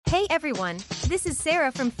Hey everyone, this is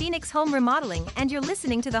Sarah from Phoenix Home Remodeling, and you're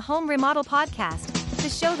listening to the Home Remodel Podcast, the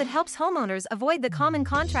show that helps homeowners avoid the common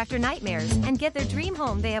contractor nightmares and get their dream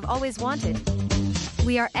home they have always wanted.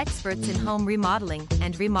 We are experts in home remodeling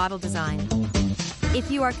and remodel design.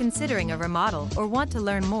 If you are considering a remodel or want to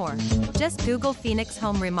learn more, just Google Phoenix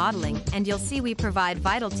Home Remodeling and you'll see we provide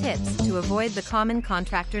vital tips to avoid the common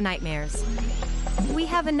contractor nightmares. We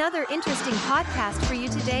have another interesting podcast for you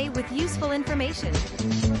today with useful information.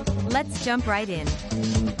 Let's jump right in.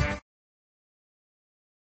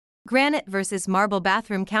 Granite versus marble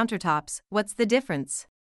bathroom countertops, what's the difference?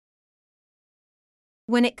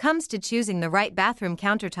 When it comes to choosing the right bathroom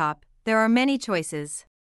countertop, there are many choices.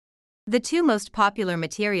 The two most popular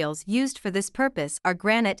materials used for this purpose are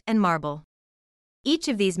granite and marble. Each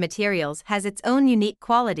of these materials has its own unique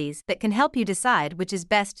qualities that can help you decide which is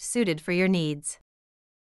best suited for your needs.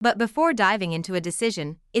 But before diving into a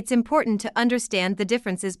decision, it's important to understand the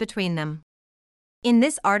differences between them. In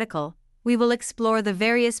this article, we will explore the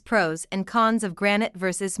various pros and cons of granite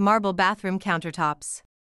versus marble bathroom countertops.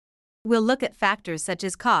 We'll look at factors such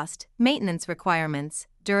as cost, maintenance requirements,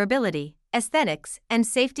 durability, aesthetics, and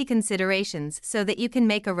safety considerations so that you can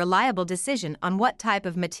make a reliable decision on what type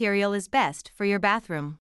of material is best for your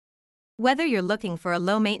bathroom. Whether you're looking for a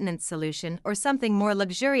low-maintenance solution or something more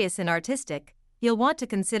luxurious and artistic, you'll want to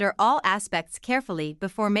consider all aspects carefully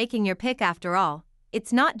before making your pick. After all,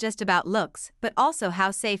 it's not just about looks, but also how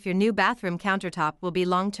safe your new bathroom countertop will be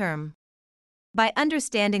long-term. By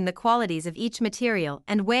understanding the qualities of each material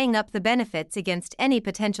and weighing up the benefits against any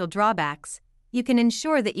potential drawbacks, you can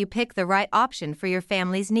ensure that you pick the right option for your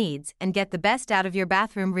family's needs and get the best out of your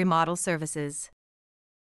bathroom remodel services.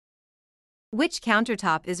 Which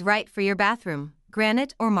countertop is right for your bathroom,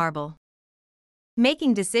 granite or marble?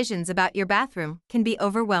 Making decisions about your bathroom can be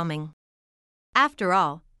overwhelming. After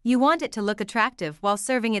all, you want it to look attractive while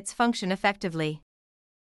serving its function effectively.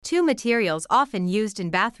 Two materials often used in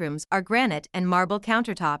bathrooms are granite and marble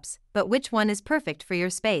countertops, but which one is perfect for your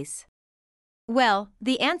space? Well,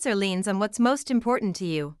 the answer leans on what's most important to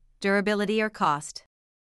you, durability or cost.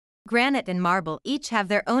 Granite and marble each have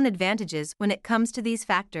their own advantages when it comes to these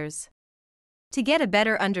factors. To get a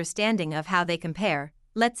better understanding of how they compare,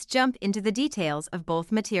 let's jump into the details of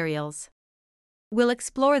both materials. We'll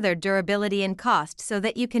explore their durability and cost so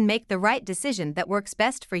that you can make the right decision that works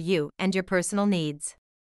best for you and your personal needs.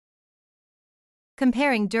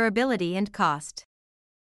 Comparing durability and cost.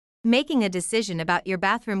 Making a decision about your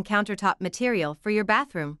bathroom countertop material for your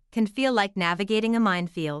bathroom can feel like navigating a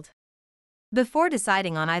minefield. Before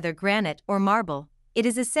deciding on either granite or marble, it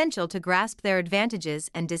is essential to grasp their advantages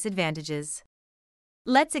and disadvantages.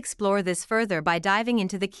 Let's explore this further by diving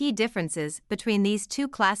into the key differences between these two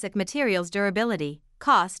classic materials: durability,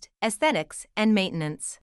 cost, aesthetics, and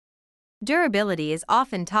maintenance. Durability is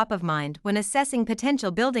often top of mind when assessing potential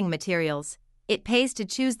building materials. It pays to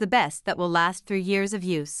choose the best that will last through years of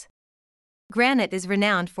use. Granite is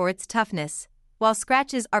renowned for its toughness. While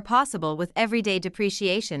scratches are possible with everyday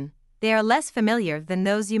depreciation, they are less familiar than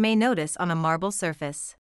those you may notice on a marble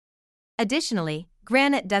surface. Additionally,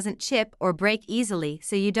 granite doesn't chip or break easily,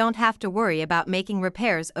 so you don't have to worry about making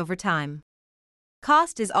repairs over time.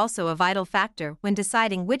 Cost is also a vital factor when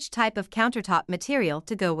deciding which type of countertop material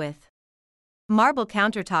to go with. Marble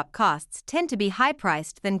countertop costs tend to be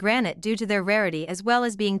high-priced than granite due to their rarity as well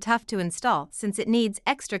as being tough to install since it needs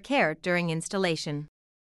extra care during installation.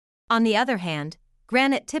 On the other hand,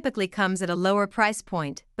 granite typically comes at a lower price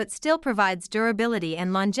point but still provides durability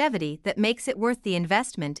and longevity that makes it worth the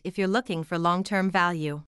investment if you're looking for long-term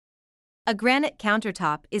value. A granite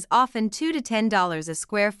countertop is often $2 to $10 a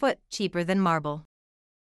square foot cheaper than marble.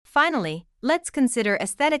 Finally, let's consider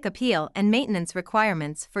aesthetic appeal and maintenance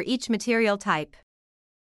requirements for each material type.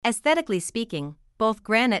 Aesthetically speaking, both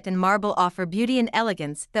granite and marble offer beauty and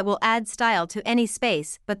elegance that will add style to any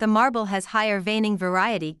space, but the marble has higher veining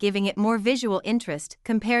variety, giving it more visual interest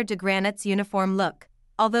compared to granite's uniform look,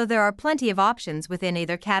 although there are plenty of options within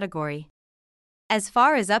either category. As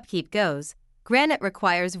far as upkeep goes, granite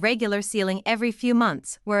requires regular sealing every few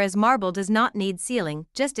months, whereas marble does not need sealing,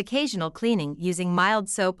 just occasional cleaning using mild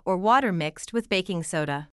soap or water mixed with baking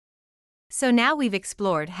soda. So now we've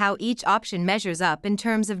explored how each option measures up in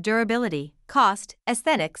terms of durability, cost,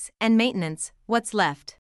 aesthetics, and maintenance. What's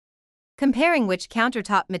left? Comparing which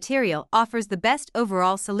countertop material offers the best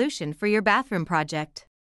overall solution for your bathroom project.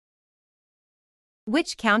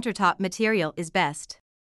 Which countertop material is best?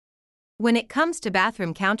 When it comes to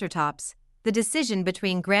bathroom countertops, the decision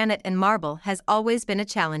between granite and marble has always been a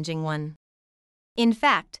challenging one. In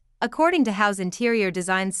fact, according to House Interior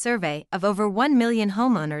Design's survey of over 1 million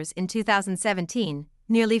homeowners in 2017,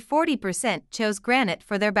 nearly 40% chose granite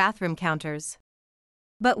for their bathroom counters.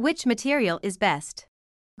 But which material is best?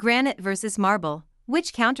 Granite versus marble,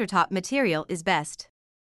 which countertop material is best?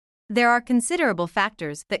 There are considerable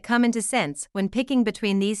factors that come into sense when picking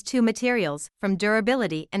between these two materials, from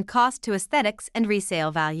durability and cost to aesthetics and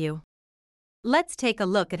resale value. Let's take a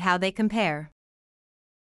look at how they compare.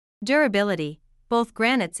 Durability. Both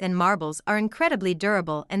granites and marbles are incredibly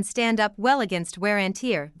durable and stand up well against wear and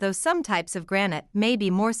tear, though some types of granite may be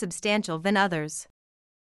more substantial than others.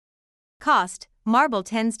 Cost. Marble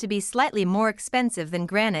tends to be slightly more expensive than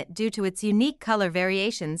granite due to its unique color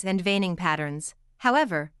variations and veining patterns.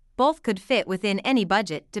 However, both could fit within any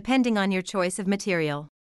budget depending on your choice of material.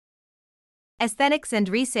 Aesthetics and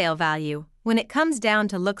resale value. When it comes down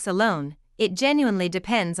to looks alone, it genuinely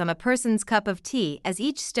depends on a person's cup of tea, as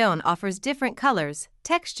each stone offers different colors,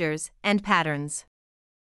 textures, and patterns.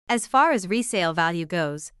 As far as resale value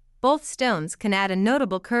goes, both stones can add a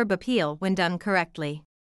notable curb appeal when done correctly.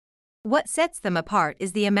 What sets them apart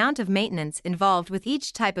is the amount of maintenance involved with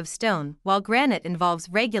each type of stone. While granite involves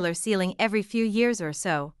regular sealing every few years or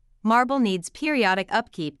so, marble needs periodic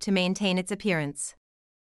upkeep to maintain its appearance.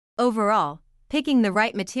 Overall, picking the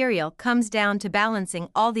right material comes down to balancing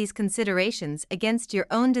all these considerations against your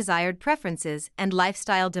own desired preferences and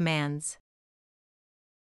lifestyle demands.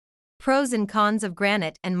 Pros and cons of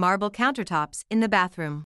granite and marble countertops in the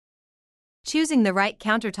bathroom. Choosing the right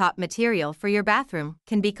countertop material for your bathroom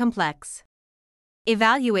can be complex.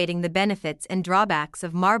 Evaluating the benefits and drawbacks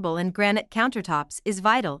of marble and granite countertops is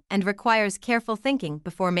vital and requires careful thinking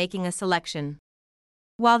before making a selection.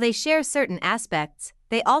 While they share certain aspects,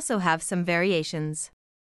 they also have some variations.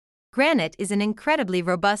 Granite is an incredibly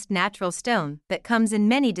robust natural stone that comes in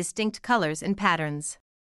many distinct colors and patterns.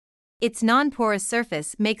 Its non-porous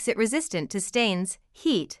surface makes it resistant to stains,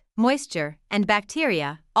 heat, moisture, and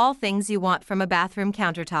bacteria, all things you want from a bathroom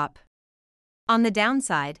countertop. On the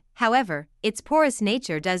downside, however, its porous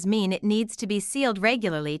nature does mean it needs to be sealed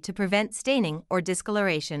regularly to prevent staining or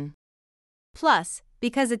discoloration. Plus,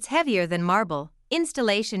 because it's heavier than marble,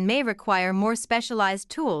 installation may require more specialized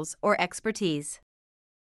tools or expertise.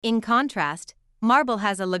 In contrast, marble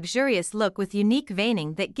has a luxurious look with unique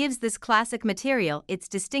veining that gives this classic material its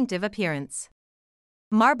distinctive appearance.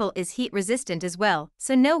 Marble is heat-resistant as well,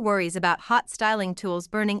 so no worries about hot styling tools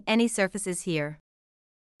burning any surfaces here.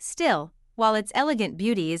 Still, while its elegant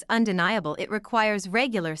beauty is undeniable, it requires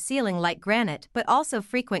regular sealing like granite but also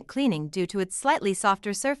frequent cleaning due to its slightly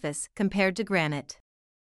softer surface compared to granite.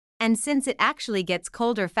 And since it actually gets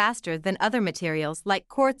colder faster than other materials like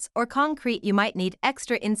quartz or concrete, you might need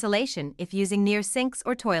extra insulation if using near sinks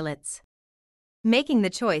or toilets. Making the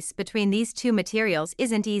choice between these two materials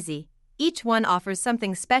isn't easy. Each one offers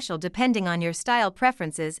something special depending on your style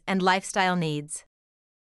preferences and lifestyle needs.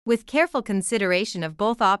 With careful consideration of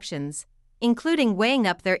both options, including weighing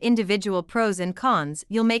up their individual pros and cons,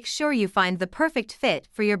 you'll make sure you find the perfect fit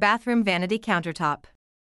for your bathroom vanity countertop.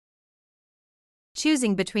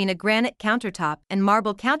 Choosing between a granite countertop and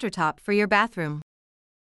marble countertop for your bathroom.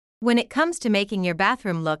 When it comes to making your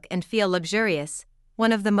bathroom look and feel luxurious,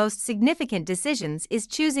 one of the most significant decisions is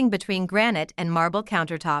choosing between granite and marble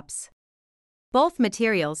countertops. Both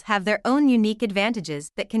materials have their own unique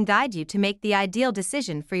advantages that can guide you to make the ideal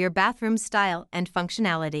decision for your bathroom's style and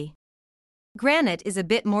functionality. Granite is a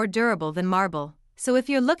bit more durable than marble, so if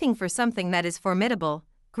you're looking for something that is formidable,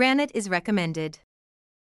 granite is recommended.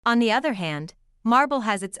 On the other hand, marble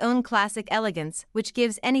has its own classic elegance, which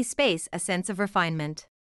gives any space a sense of refinement.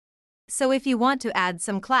 So if you want to add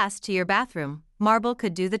some class to your bathroom, marble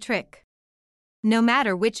could do the trick. No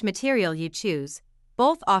matter which material you choose,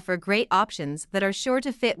 both offer great options that are sure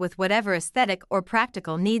to fit with whatever aesthetic or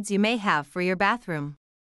practical needs you may have for your bathroom.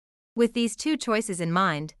 With these two choices in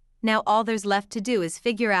mind, now all there's left to do is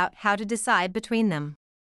figure out how to decide between them.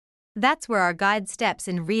 That's where our guide steps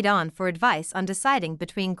in. Read on for advice on deciding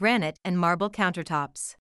between granite and marble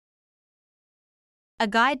countertops. A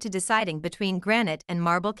guide to deciding between granite and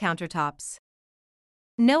marble countertops.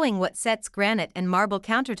 Knowing what sets granite and marble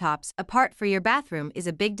countertops apart for your bathroom is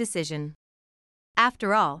a big decision.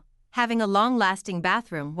 After all, having a long-lasting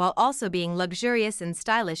bathroom while also being luxurious and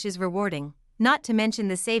stylish is rewarding, not to mention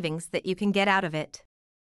the savings that you can get out of it.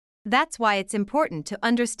 That's why it's important to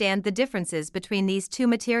understand the differences between these two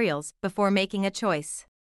materials before making a choice.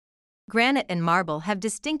 Granite and marble have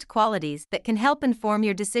distinct qualities that can help inform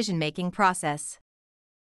your decision-making process.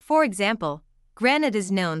 For example, granite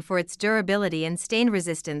is known for its durability and stain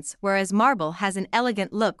resistance, whereas marble has an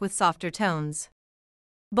elegant look with softer tones.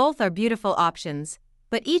 Both are beautiful options,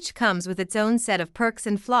 but each comes with its own set of perks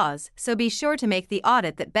and flaws, so be sure to make the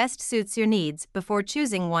audit that best suits your needs before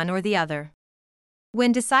choosing one or the other.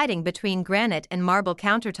 When deciding between granite and marble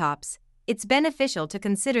countertops, it's beneficial to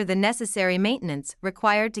consider the necessary maintenance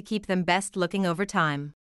required to keep them best looking over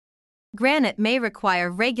time. Granite may require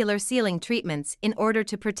regular sealing treatments in order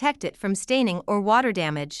to protect it from staining or water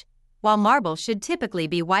damage, while marble should typically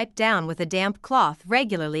be wiped down with a damp cloth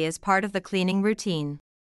regularly as part of the cleaning routine.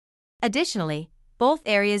 Additionally, both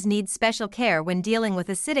areas need special care when dealing with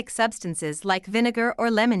acidic substances like vinegar or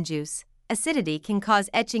lemon juice. Acidity can cause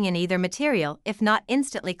etching in either material if not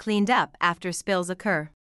instantly cleaned up after spills occur.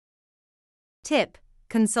 Tip: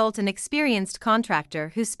 consult an experienced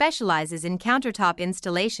contractor who specializes in countertop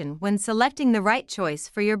installation when selecting the right choice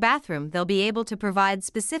for your bathroom. They'll be able to provide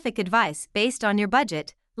specific advice based on your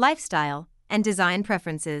budget, lifestyle, and design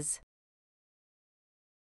preferences.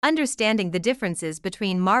 Understanding the differences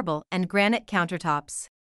between marble and granite countertops.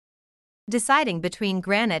 Deciding between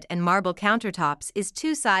granite and marble countertops is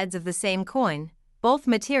two sides of the same coin. Both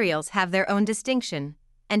materials have their own distinction,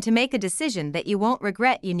 and to make a decision that you won't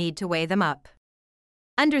regret, you need to weigh them up.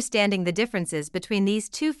 Understanding the differences between these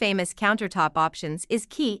two famous countertop options is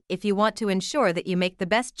key if you want to ensure that you make the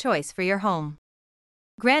best choice for your home.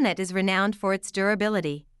 Granite is renowned for its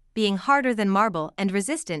durability, being harder than marble and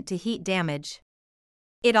resistant to heat damage.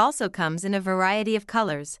 It also comes in a variety of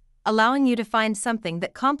colors, allowing you to find something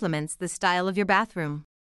that complements the style of your bathroom.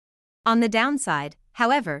 On the downside,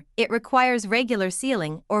 however, it requires regular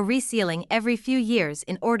sealing or resealing every few years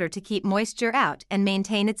in order to keep moisture out and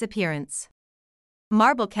maintain its appearance.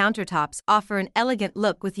 Marble countertops offer an elegant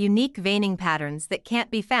look with unique veining patterns that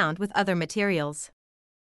can't be found with other materials.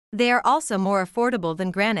 They are also more affordable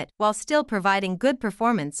than granite while still providing good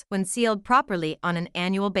performance when sealed properly on an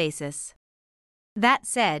annual basis. That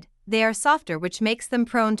said, they are softer, which makes them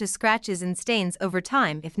prone to scratches and stains over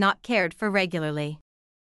time if not cared for regularly.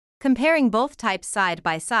 Comparing both types side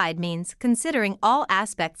by side means considering all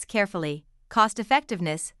aspects carefully: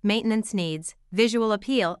 cost-effectiveness, maintenance needs, visual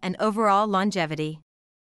appeal, and overall longevity.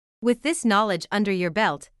 With this knowledge under your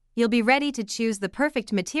belt, you'll be ready to choose the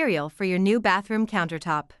perfect material for your new bathroom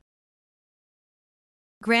countertop.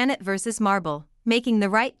 Granite versus marble, making the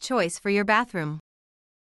right choice for your bathroom.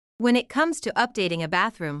 When it comes to updating a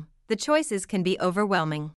bathroom, the choices can be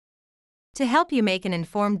overwhelming. To help you make an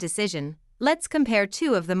informed decision, let's compare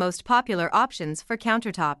two of the most popular options for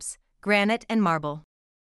countertops: granite and marble.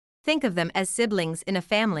 Think of them as siblings in a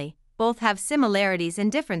family. Both have similarities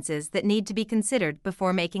and differences that need to be considered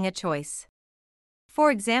before making a choice.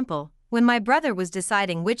 For example, when my brother was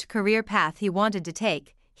deciding which career path he wanted to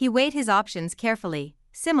take, he weighed his options carefully.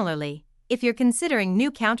 Similarly, if you're considering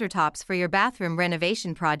new countertops for your bathroom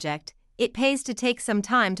renovation project, it pays to take some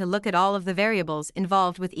time to look at all of the variables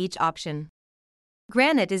involved with each option.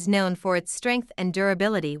 Granite is known for its strength and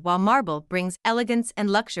durability, while marble brings elegance and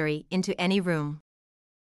luxury into any room.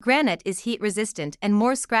 Granite is heat-resistant and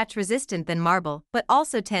more scratch-resistant than marble, but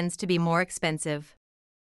also tends to be more expensive.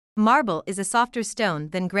 Marble is a softer stone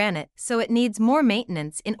than granite, so it needs more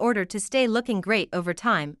maintenance in order to stay looking great over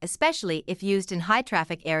time, especially if used in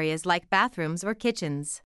high-traffic areas like bathrooms or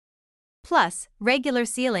kitchens. Plus, regular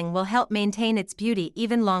sealing will help maintain its beauty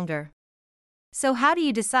even longer. So how do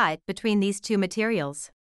you decide between these two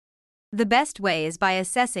materials? The best way is by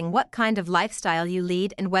assessing what kind of lifestyle you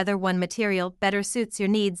lead and whether one material better suits your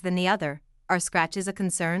needs than the other. Are scratches a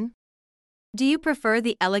concern? Do you prefer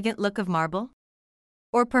the elegant look of marble?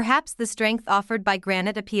 Or perhaps the strength offered by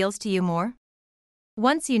granite appeals to you more?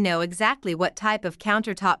 Once you know exactly what type of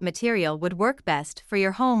countertop material would work best for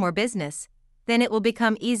your home or business, then it will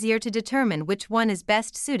become easier to determine which one is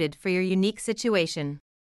best suited for your unique situation.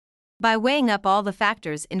 By weighing up all the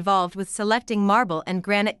factors involved with selecting marble and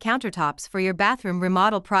granite countertops for your bathroom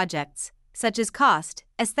remodel projects, such as cost,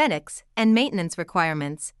 aesthetics, and maintenance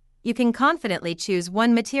requirements, you can confidently choose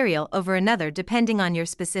one material over another depending on your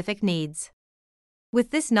specific needs.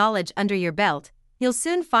 With this knowledge under your belt, you'll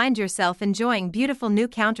soon find yourself enjoying beautiful new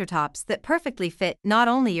countertops that perfectly fit not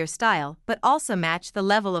only your style but also match the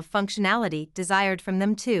level of functionality desired from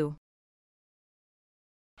them too.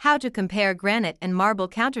 How to compare granite and marble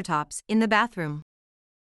countertops in the bathroom.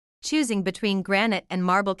 Choosing between granite and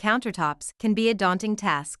marble countertops can be a daunting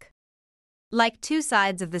task. Like two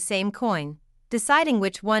sides of the same coin, deciding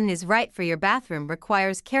which one is right for your bathroom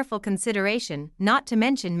requires careful consideration, not to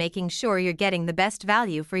mention making sure you're getting the best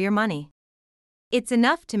value for your money. It's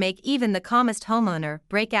enough to make even the calmest homeowner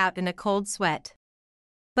break out in a cold sweat.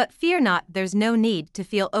 But fear not, there's no need to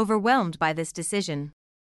feel overwhelmed by this decision.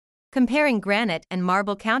 Comparing granite and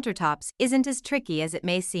marble countertops isn't as tricky as it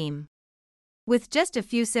may seem. With just a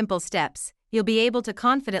few simple steps, you'll be able to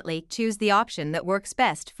confidently choose the option that works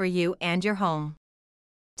best for you and your home.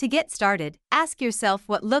 To get started, ask yourself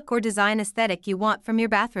what look or design aesthetic you want from your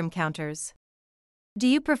bathroom counters. Do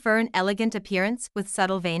you prefer an elegant appearance with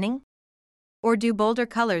subtle veining? Or do bolder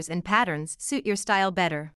colors and patterns suit your style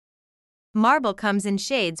better? Marble comes in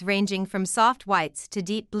shades ranging from soft whites to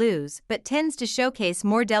deep blues but tends to showcase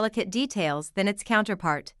more delicate details than its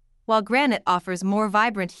counterpart, while granite offers more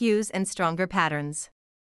vibrant hues and stronger patterns.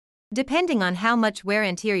 Depending on how much wear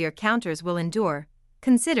interior counters will endure,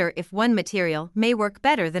 consider if one material may work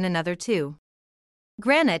better than another too.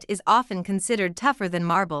 Granite is often considered tougher than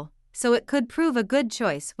marble, so it could prove a good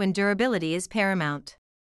choice when durability is paramount.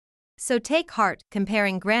 So take heart,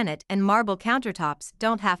 comparing granite and marble countertops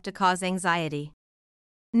don't have to cause anxiety.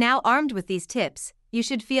 Now armed with these tips, you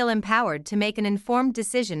should feel empowered to make an informed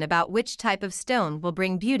decision about which type of stone will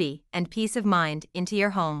bring beauty and peace of mind into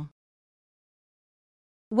your home.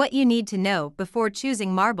 What you need to know before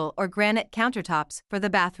choosing marble or granite countertops for the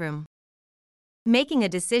bathroom. Making a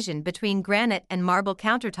decision between granite and marble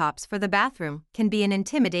countertops for the bathroom can be an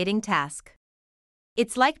intimidating task.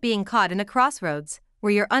 It's like being caught in a crossroads,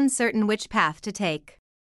 where you're uncertain which path to take.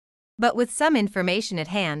 But with some information at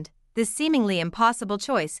hand, this seemingly impossible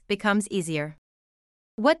choice becomes easier.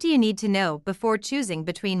 What do you need to know before choosing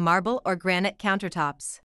between marble or granite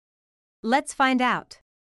countertops? Let's find out.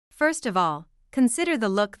 First of all, consider the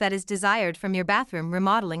look that is desired from your bathroom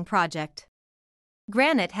remodeling project.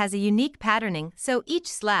 Granite has a unique patterning, so each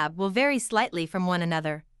slab will vary slightly from one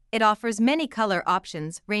another. It offers many color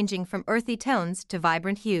options ranging from earthy tones to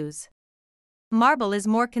vibrant hues. Marble is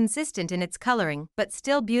more consistent in its coloring but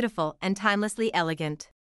still beautiful and timelessly elegant.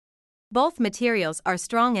 Both materials are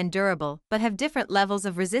strong and durable but have different levels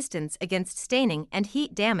of resistance against staining and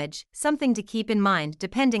heat damage, something to keep in mind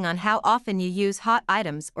depending on how often you use hot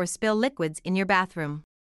items or spill liquids in your bathroom.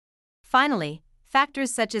 Finally,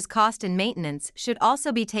 factors such as cost and maintenance should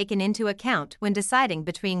also be taken into account when deciding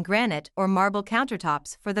between granite or marble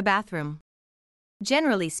countertops for the bathroom.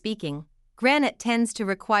 Generally speaking, granite tends to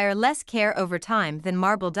require less care over time than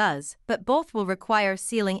marble does, but both will require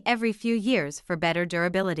sealing every few years for better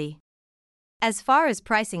durability. As far as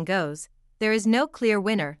pricing goes, there is no clear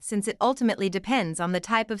winner since it ultimately depends on the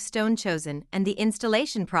type of stone chosen and the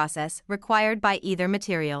installation process required by either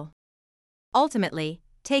material. Ultimately,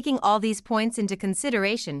 taking all these points into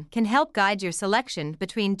consideration can help guide your selection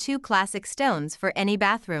between two classic stones for any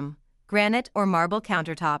bathroom, granite or marble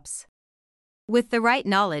countertops. With the right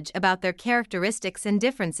knowledge about their characteristics and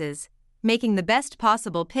differences, making the best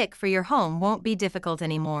possible pick for your home won't be difficult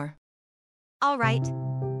anymore. All right.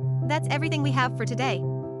 That's everything we have for today.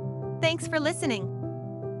 Thanks for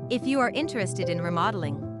listening. If you are interested in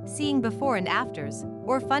remodeling, seeing before and afters,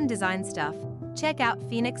 or fun design stuff, check out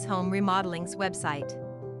Phoenix Home Remodeling's website.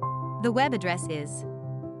 The web address is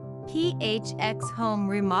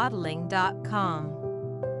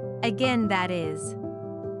phxhomeremodeling.com. Again, that is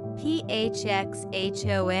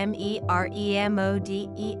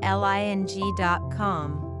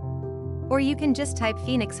phxhomeremodeling.com. Or you can just type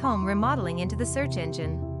Phoenix Home Remodeling into the search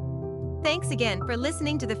engine. Thanks again for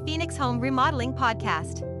listening to the Phoenix Home Remodeling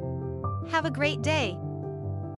Podcast. Have a great day.